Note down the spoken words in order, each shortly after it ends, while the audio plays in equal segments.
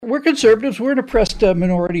we're conservatives. We're an oppressed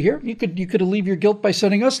minority here. You could alleviate your guilt by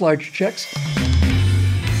sending us larger checks.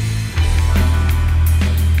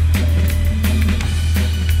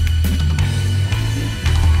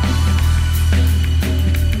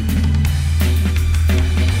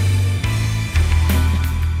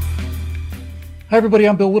 Hi, everybody.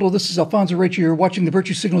 I'm Bill Whittle. This is Alfonso Rachel. You're watching The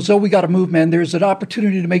Virtue Signal. So we got to move, man. There's an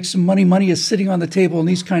opportunity to make some money. Money is sitting on the table, and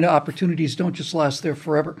these kind of opportunities don't just last there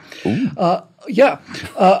forever.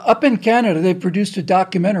 Up in Canada, they've produced a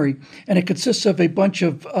documentary, and it consists of a bunch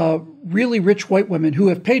of really rich white women who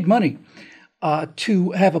have paid money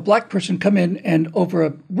to have a black person come in and over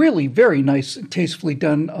a really very nice and tastefully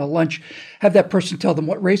done lunch, have that person tell them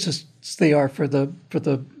what racists they are for the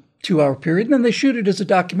 2-hour period, and then they shoot it as a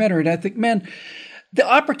documentary. And I think, man, the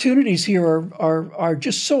opportunities here are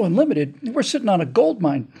just so unlimited. We're sitting on a gold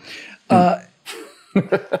mine. And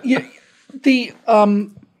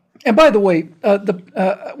by the way,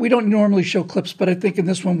 we don't normally show clips, but I think in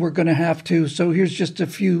this one we're going to have to. So here's just a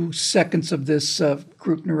few seconds of this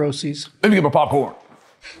group neuroses. Let me get my popcorn.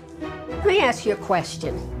 Let me ask you a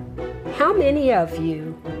question. How many of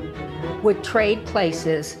you would trade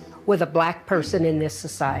places with a black person in this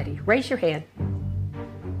society? Raise your hand.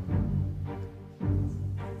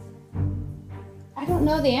 I don't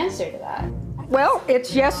know the answer to that. Well,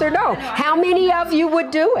 it's yes or no. How many of you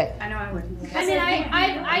would do it? I know I wouldn't. I mean,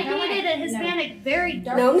 I dated a Hispanic, very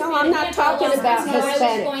dark. No, I'm not talking about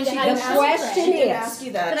Hispanic. The question is,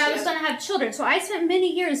 but I was going to have children. So I spent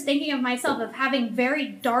many years thinking of myself of having very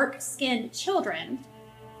dark-skinned children.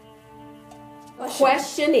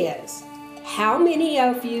 Question is, how many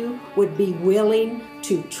of you would be willing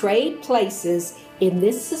to trade places in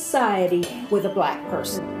this society with a black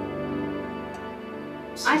person?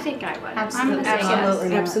 I think I would. Absolutely.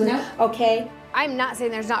 Absolutely. No. Okay. I'm not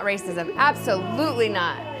saying there's not racism. Absolutely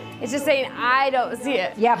not. It's just saying I don't see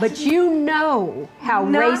it. Yeah, but you know how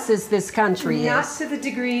racist this country is. Not to the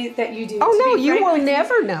degree that you do. Oh, no, you will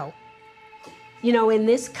never know. You know, in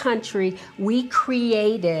this country, we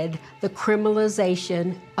created the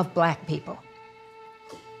criminalization of black people.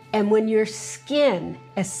 And when your skin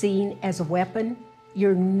is seen as a weapon,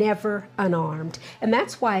 you're never unarmed. And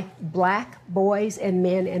that's why black boys and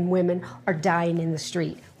men and women are dying in the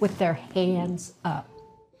street with their hands up.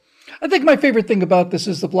 I think my favorite thing about this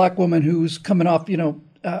is the black woman who's coming off,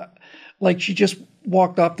 like she just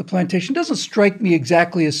walked off the plantation. Doesn't strike me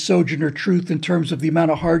exactly as Sojourner Truth in terms of the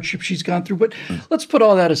amount of hardship she's gone through, but let's put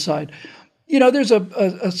all that aside. There's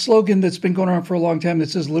a slogan that's been going on for a long time that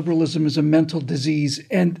says liberalism is a mental disease.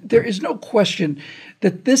 And there is no question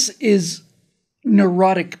that this is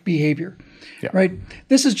neurotic behavior, right?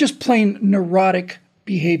 This is just plain neurotic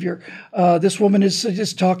behavior. This woman is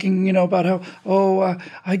just talking, about how,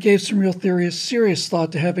 I gave some real serious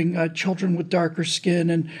thought to having children with darker skin,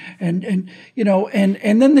 and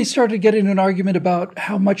then they started getting into an argument about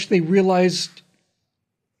how much they realized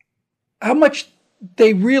how much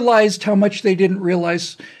they didn't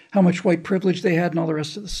realize how much white privilege they had and all the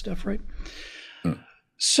rest of the stuff, right?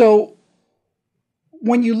 So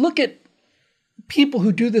when you look at people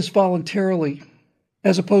who do this voluntarily,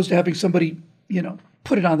 as opposed to having somebody,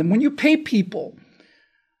 put it on them, when you pay people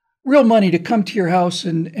real money to come to your house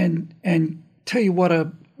and tell you what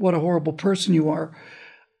a horrible person you are,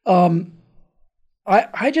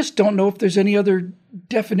 I just don't know if there's any other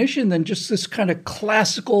definition than just this kind of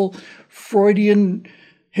classical Freudian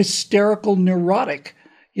hysterical neurotic.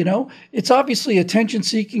 It's obviously attention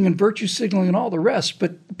seeking and virtue signaling and all the rest,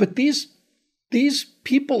 but these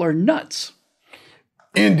people are nuts.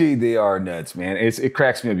 Indeed, they are nuts, man. It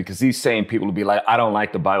cracks me up because these same people will be like, I don't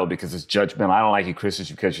like the Bible because it's judgmental. I don't like you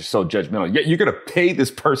Christians because you're so judgmental. Yet you're going to pay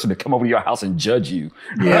this person to come over to your house and judge you.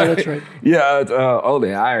 Yeah, that's right. Yeah, it's,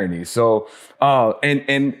 the irony. So,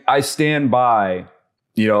 and I stand by,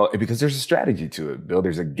 because there's a strategy to it, Bill.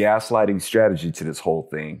 There's a gaslighting strategy to this whole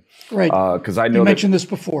thing. Right. Because I know you mentioned this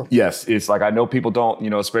before. Yes. It's like, I know people don't,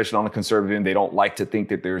 especially on the conservative end, they don't like to think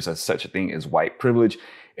that there's such a thing as white privilege.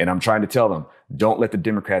 And I'm trying to tell them, don't let the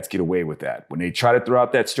Democrats get away with that. When they try to throw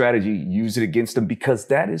out that strategy, use it against them because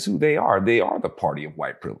that is who they are. They are the party of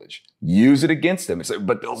white privilege. Use it against them. It's like,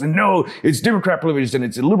 but they'll say, no, it's Democrat privilege and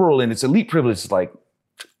it's liberal and it's elite privilege. It's like,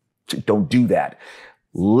 don't do that.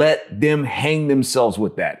 Let them hang themselves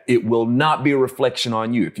with that. It will not be a reflection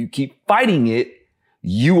on you. If you keep fighting it,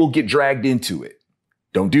 you will get dragged into it.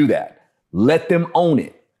 Don't do that. Let them own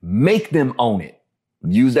it. Make them own it.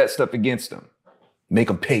 Use that stuff against them. Make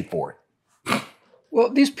them pay for it. Well,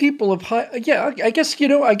 these people of I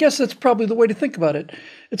guess that's probably the way to think about it.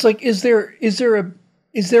 It's like, is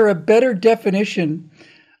there a better definition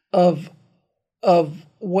of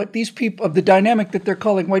what these people, of the dynamic that they're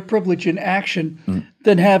calling white privilege in action,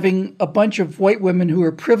 than having a bunch of white women who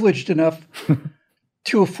are privileged enough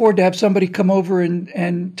to afford to have somebody come over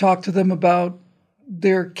and talk to them about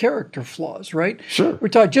their character flaws, right? Sure. We're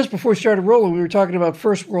talking, just before we started rolling, we were talking about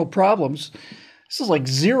first world problems. This is like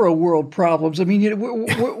zero world problems. I mean,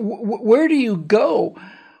 where do you go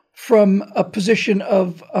from a position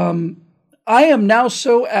of, I am now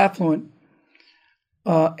so affluent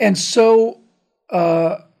and so,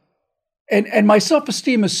 and my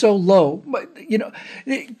self-esteem is so low. You know,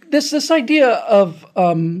 this idea of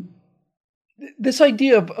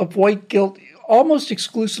white guilt almost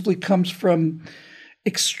exclusively comes from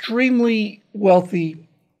extremely wealthy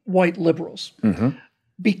white liberals,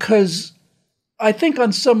 because I think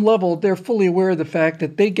on some level they're fully aware of the fact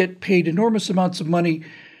that they get paid enormous amounts of money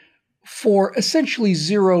for essentially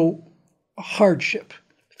zero hardship,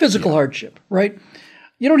 physical hardship, right?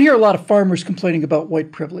 You don't hear a lot of farmers complaining about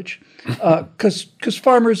white privilege because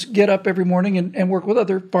farmers get up every morning and work with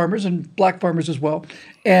other farmers and black farmers as well,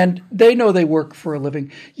 and they know they work for a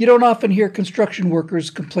living. You don't often hear construction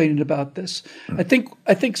workers complaining about this. I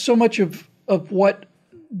think so much of what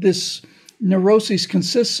this neuroses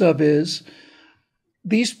consists of is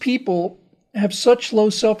these people have such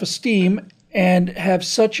low self-esteem and have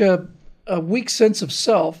such a weak sense of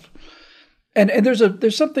self, and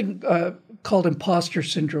there's something called imposter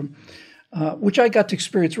syndrome, which I got to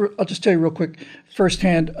experience. I'll just tell you real quick,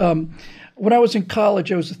 firsthand. When I was in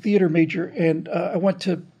college, I was a theater major, and I was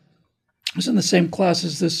in the same class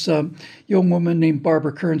as this young woman named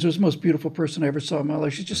Barbara Kearns. It was the most beautiful person I ever saw in my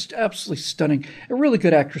life. She's just absolutely stunning. A really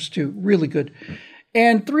good actress, too. Really good.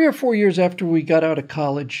 And 3 or 4 years after we got out of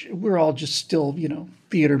college, we're all just still,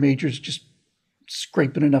 theater majors, just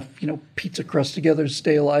scraping enough, pizza crust together to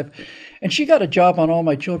stay alive. And she got a job on All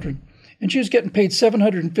My Children. And she was getting paid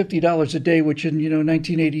 $750 a day, which in,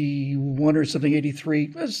 1981 or something,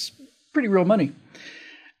 83, was pretty real money.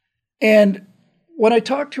 And when I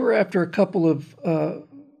talked to her after a couple of,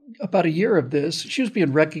 about a year of this, she was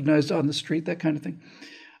being recognized on the street, that kind of thing.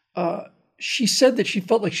 She said that she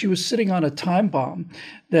felt like she was sitting on a time bomb,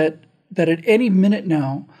 that at any minute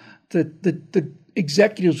now, the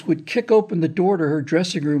executives would kick open the door to her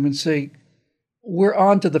dressing room and say, "We're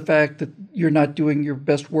on to the fact that you're not doing your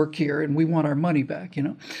best work here, and we want our money back."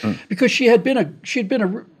 Because she had been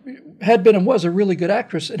and was a really good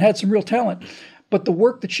actress and had some real talent, but the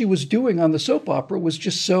work that she was doing on the soap opera was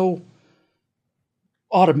just so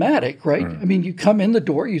automatic, right? I mean, you come in the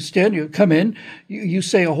door, you come in, you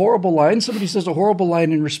say a horrible line, somebody says a horrible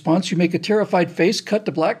line in response, you make a terrified face, cut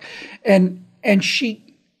to black, and she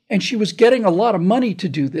was getting a lot of money to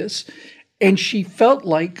do this, and she felt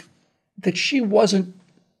like that she wasn't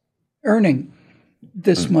earning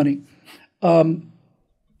this money. And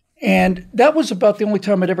that was about the only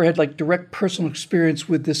time I'd ever had like direct personal experience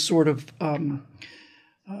with this sort of,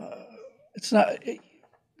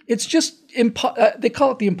 it's just, they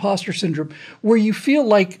call it the imposter syndrome, where you feel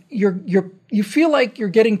like you're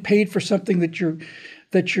getting paid for something that you're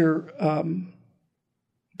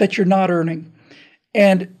not earning.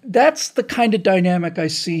 And that's the kind of dynamic I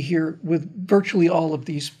see here with virtually all of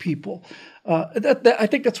these people. I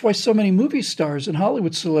think that's why so many movie stars and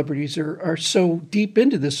Hollywood celebrities are so deep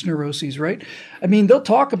into this neuroses, right? I mean, they'll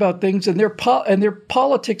talk about things, and their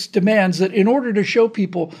politics demands that in order to show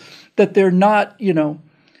people that they're not,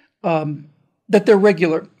 that they're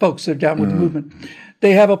regular folks that are down with the movement,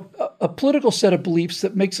 they have a political set of beliefs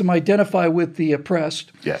that makes them identify with the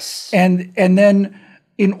oppressed. Yes. And then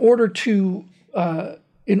in order to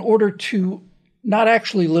not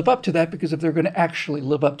actually live up to that, because if they're going to actually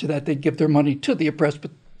live up to that, they'd give their money to the oppressed. But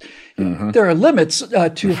there are limits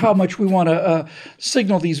to how much we want to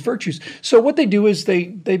signal these virtues. So what they do is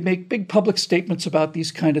they make big public statements about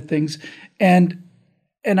these kind of things. And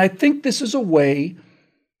I think this is a way.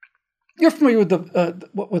 You're familiar with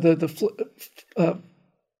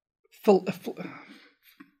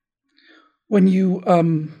when you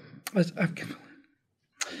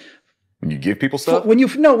When you give people stuff? When you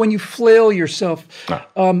flail yourself.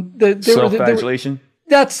 Self-flagellation?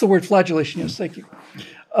 That's the word, flagellation, yes, thank you.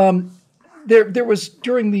 There was,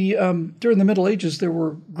 during the Middle Ages, there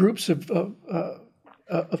were groups of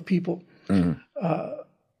people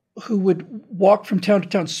who would walk from town to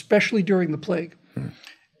town, especially during the plague.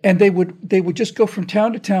 And they would just go from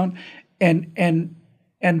town to town and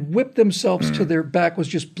whip themselves to their back was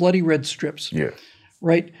just bloody red strips. Yeah.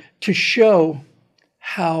 Right? To show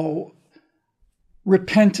how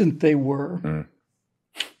repentant they were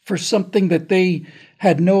for something that they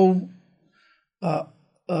had no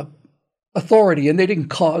authority, and they didn't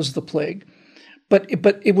cause the plague, but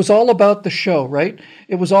it was all about the show, right?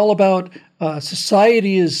 It was all about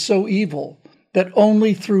society is so evil that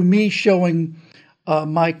only through me showing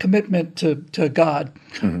my commitment to God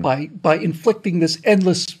by inflicting this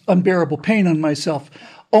endless, unbearable pain on myself,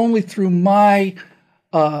 only through my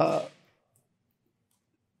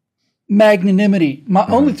magnanimity,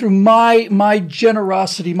 only through my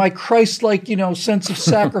generosity, my Christ-like, sense of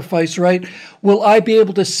sacrifice, right? Will I be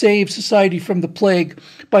able to save society from the plague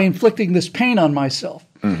by inflicting this pain on myself?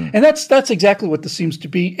 And that's exactly what this seems to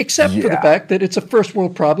be, except for the fact that it's a first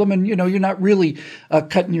world problem, and you're not really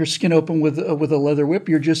cutting your skin open with a leather whip.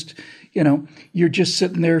 You're just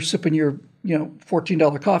sitting there sipping your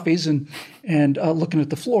 $14 coffees and looking at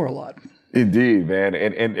the floor a lot. Indeed, man.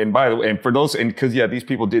 And by the way, and for those, and because these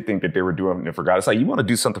people did think that they were doing it for God. It's like, you want to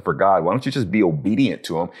do something for God, why don't you just be obedient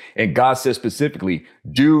to him? And God says specifically,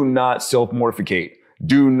 do not self-mortificate.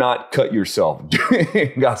 Do not cut yourself.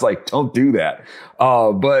 God's like, don't do that.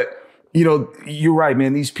 But you're right,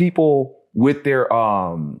 man. These people with their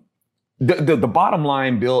the bottom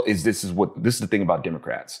line, Bill, is this is the thing about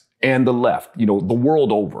Democrats and the left, the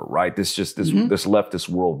world over, right? This leftist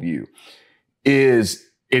worldview is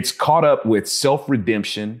it's caught up with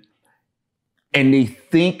self-redemption, and they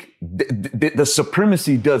think the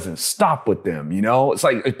supremacy doesn't stop with them. It's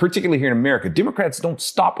like, particularly here in America, Democrats don't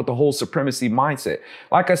stop with the whole supremacy mindset.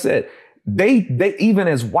 Like I said, they even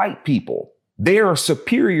as white people, they are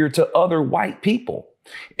superior to other white people.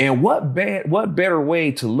 And what better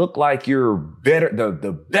way to look like you're better,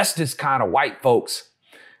 the bestest kind of white folks,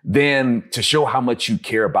 than to show how much you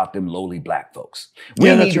care about them lowly black folks.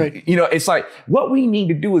 That's right. It's like, what we need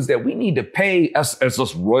to do is that we need to pay us as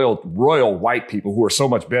those royal white people who are so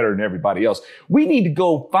much better than everybody else. We need to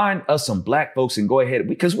go find us some black folks and go ahead,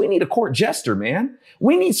 because we need a court jester, man.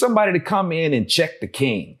 We need somebody to come in and check the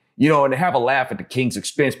king, and to have a laugh at the king's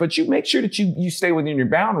expense. But you make sure that you stay within your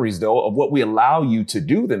boundaries, though, of what we allow you to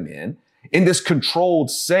do them in this controlled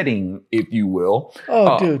setting, if you will.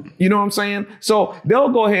 Oh, dude. You know what I'm saying? So they'll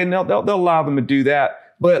go ahead and they'll allow them to do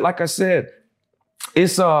that. But like I said,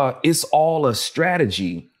 it's all a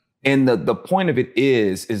strategy. And the point of it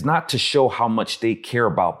is not to show how much they care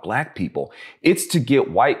about black people. It's to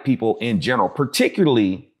get white people in general,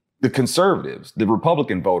 particularly the conservatives, the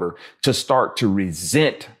Republican voter, to start to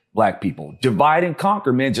resent black people. Divide and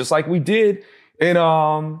conquer, man, just like we did in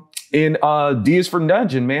Dias for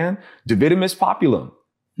Dungeon, man. Dividimus populum.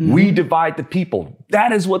 We divide the people.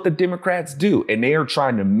 That is what the Democrats do. And they are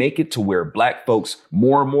trying to make it to where black folks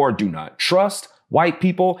more and more do not trust white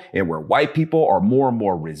people, and where white people are more and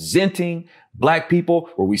more resenting black people,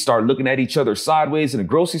 where we start looking at each other sideways in a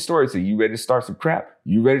grocery store and say, you ready to start some crap?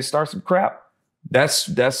 You ready to start some crap? That's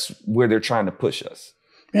where they're trying to push us.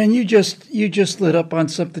 And you just lit up on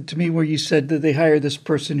something to me where you said that they hire this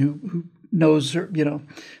person who knows her, the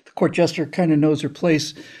court jester kind of knows her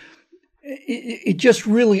place. It just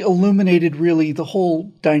really illuminated the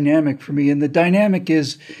whole dynamic for me. And the dynamic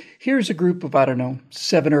is, here's a group of,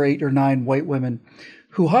 7 or 8 or 9 white women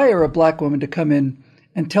who hire a black woman to come in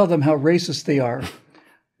and tell them how racist they are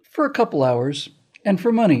for a couple hours and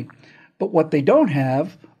for money. But what they don't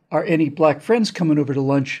have are any black friends coming over to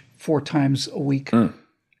lunch 4 times a week,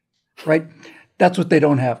 right? That's what they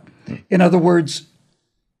don't have. In other words,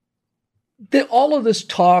 all of this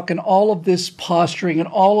talk and all of this posturing and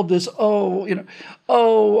all of this, how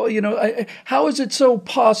is it so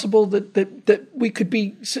possible that we could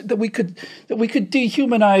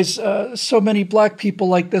dehumanize so many black people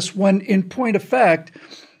like this, when in point of fact,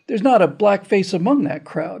 there's not a black face among that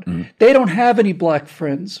crowd. They don't have any black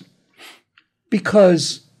friends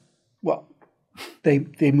because, well,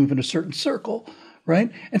 they move in a certain circle,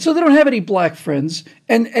 right? And so they don't have any black friends,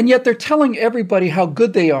 and yet they're telling everybody how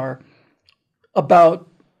good they are about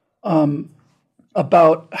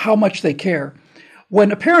how much they care, when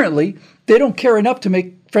apparently they don't care enough to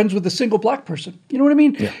make friends with a single black person. You know what I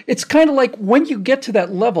mean? Yeah. It's kind of like, when you get to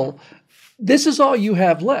that level, this is all you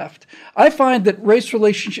have left. I find that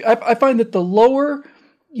I find that the lower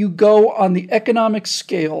you go on the economic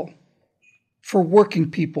scale for working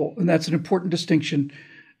people, and that's an important distinction,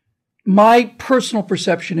 my personal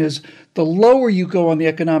perception is the lower you go on the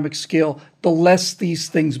economic scale, the less these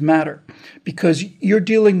things matter, because you're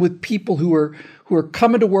dealing with people who are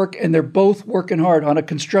coming to work, and they're both working hard on a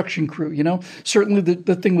construction crew. Certainly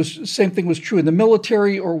the same thing was true in the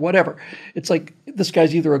military or whatever. It's like, this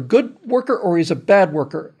guy's either a good worker or he's a bad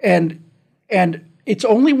worker, and it's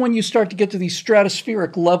only when you start to get to these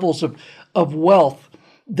stratospheric levels of wealth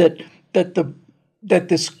that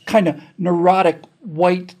this kind of neurotic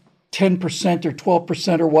white 10% or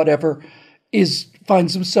 12% or whatever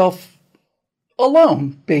finds himself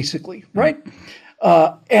alone, basically, right?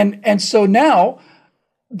 And so now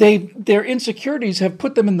their insecurities have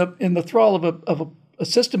put them in the thrall of a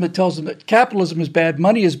system that tells them that capitalism is bad,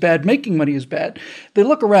 money is bad, making money is bad. They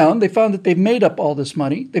look around, they found that they've made up all this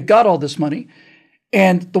money, they've got all this money,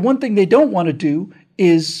 and the one thing they don't want to do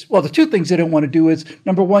is, well, the two things they don't want to do is,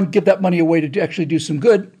 number one, give that money away to actually do some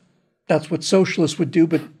good. That's what socialists would do,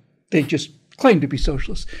 but they just claim to be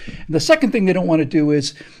socialists. And the second thing they don't want to do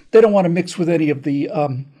is they don't want to mix with any of the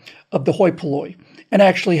hoi polloi and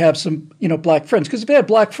actually have some, black friends. Because if they had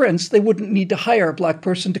black friends, they wouldn't need to hire a black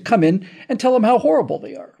person to come in and tell them how horrible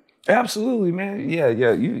they are. Absolutely, man. Yeah.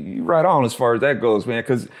 You right on as far as that goes, man.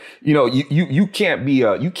 Because you can't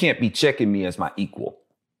be checking me as my equal.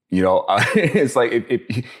 It's like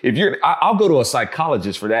if you're, I'll go to a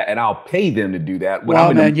psychologist for that, and I'll pay them to do that. When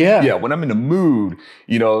when I'm in the mood,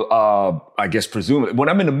 I guess presumably when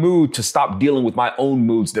I'm in the mood to stop dealing with my own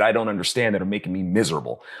moods that I don't understand that are making me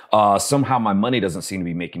miserable. Somehow my money doesn't seem to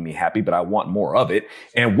be making me happy, but I want more of it.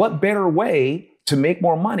 And what better way to make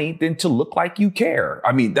more money than to look like you care?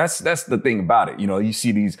 I mean, that's the thing about it. You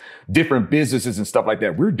see these different businesses and stuff like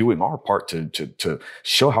that. We're doing our part to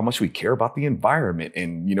show how much we care about the environment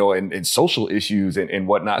and, and social issues and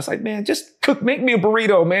whatnot. It's like, man, just make me a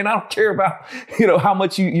burrito, man. I don't care about, how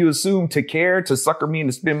much you assume to care, to sucker me and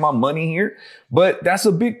to spend my money here. But that's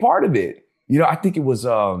a big part of it. I think it was,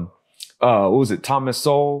 what was it? Thomas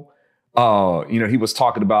Sowell. He was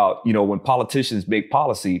talking about, when politicians make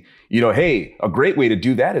policy, hey, a great way to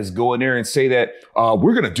do that is go in there and say that,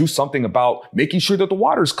 we're going to do something about making sure that the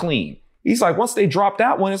water's clean. He's like, once they drop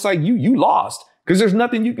that one, it's like, you lost, because there's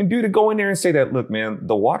nothing you can do to go in there and say that, look, man,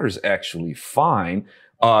 the water's actually fine.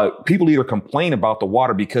 People either complain about the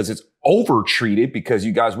water because it's over treated, because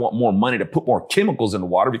you guys want more money to put more chemicals in the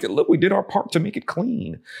water, because look, we did our part to make it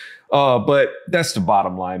clean. But that's the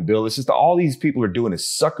bottom line, Bill. It's just that all these people are doing is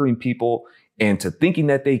suckering people into thinking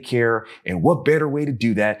that they care. And what better way to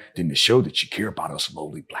do that than to show that you care about us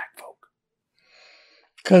lowly black folk?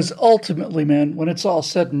 Because ultimately, man, when it's all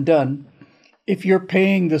said and done, if you're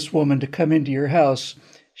paying this woman to come into your house,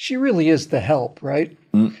 she really is the help, right?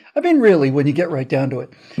 Mm. I mean, really, when you get right down to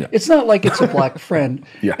it, It's not like it's a black friend,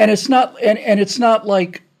 and it's not, and it's not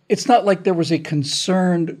like there was a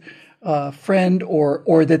concerned friend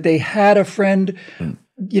or that they had a friend. Mm.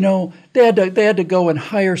 They had to go and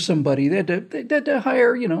hire somebody. They had to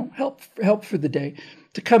hire help for the day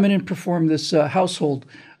to come in and perform this household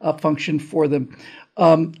function for them.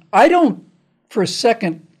 I don't for a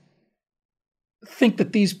second think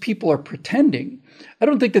that these people are pretending. I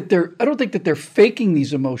don't think that they're faking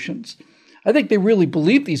these emotions. I think they really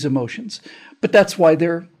believe these emotions, but that's why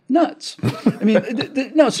they're nuts. I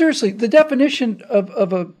mean, no, seriously, the definition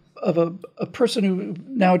of a person who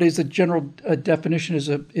nowadays the general definition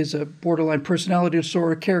is a borderline personality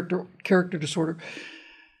disorder, character disorder.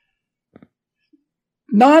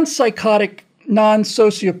 Non-psychotic,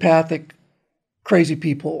 non-sociopathic crazy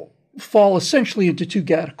people fall essentially into two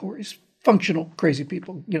categories: functional crazy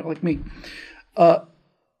people, like me.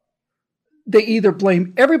 They either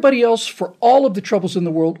blame everybody else for all of the troubles in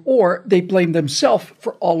the world, or they blame themselves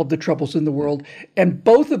for all of the troubles in the world. And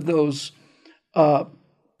both of those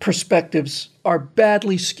perspectives are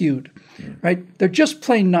badly skewed, right? They're just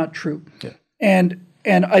plain not true. Yeah. And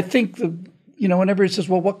I think whenever it says,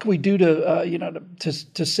 well, what can we do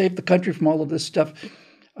to save the country from all of this stuff?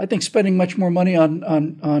 I think spending much more money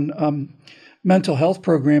on mental health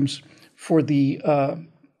programs for the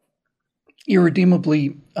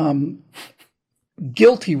irredeemably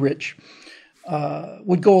guilty rich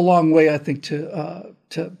would go a long way, I think, to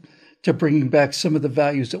bringing back some of the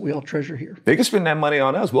values that we all treasure here. They can spend that money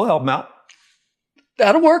on us. We'll help them out.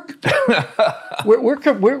 That'll work.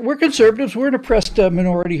 We're conservatives. We're an oppressed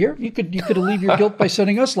minority here. You could alleviate your guilt by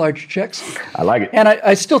sending us large checks. I like it. And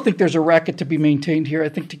I still think there's a racket to be maintained here. I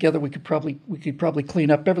think together we could probably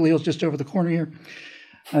clean up. Beverly Hills just over the corner here.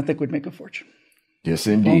 I think we'd make a fortune. Yes,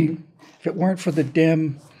 indeed. If it weren't for the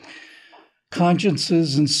damn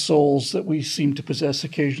consciences and souls that we seem to possess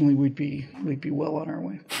occasionally, we'd be well on our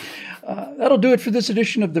way. That'll do it for this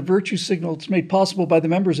edition of the Virtue Signal. It's made possible by the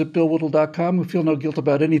members at BillWhittle.com who feel no guilt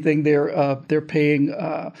about anything. They're paying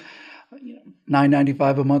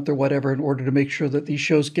 $9.95 a month or whatever in order to make sure that these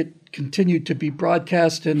shows get continued to be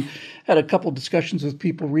broadcast. And had a couple of discussions with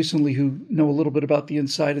people recently who know a little bit about the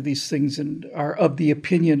inside of these things and are of the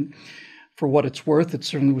opinion, for what it's worth, it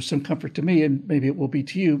certainly was some comfort to me, and maybe it will be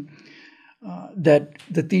to you, that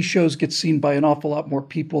these shows get seen by an awful lot more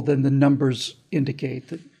people than the numbers indicate.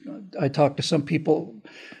 That I talked to some people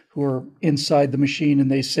who are inside the machine, and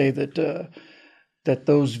they say that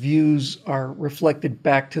those views are reflected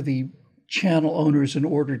back to the channel owners in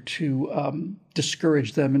order to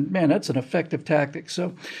discourage them. And man, that's an effective tactic.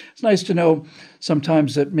 So it's nice to know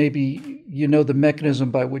sometimes that maybe you know the mechanism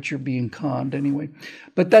by which you're being conned anyway.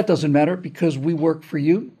 But that doesn't matter because we work for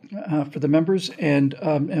you, for the members, and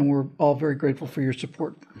we're all very grateful for your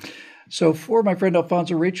support. So for my friend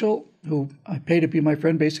Alfonso Rachel, who I pay to be my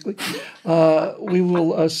friend basically, we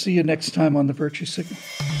will see you next time on The Virtue Signal.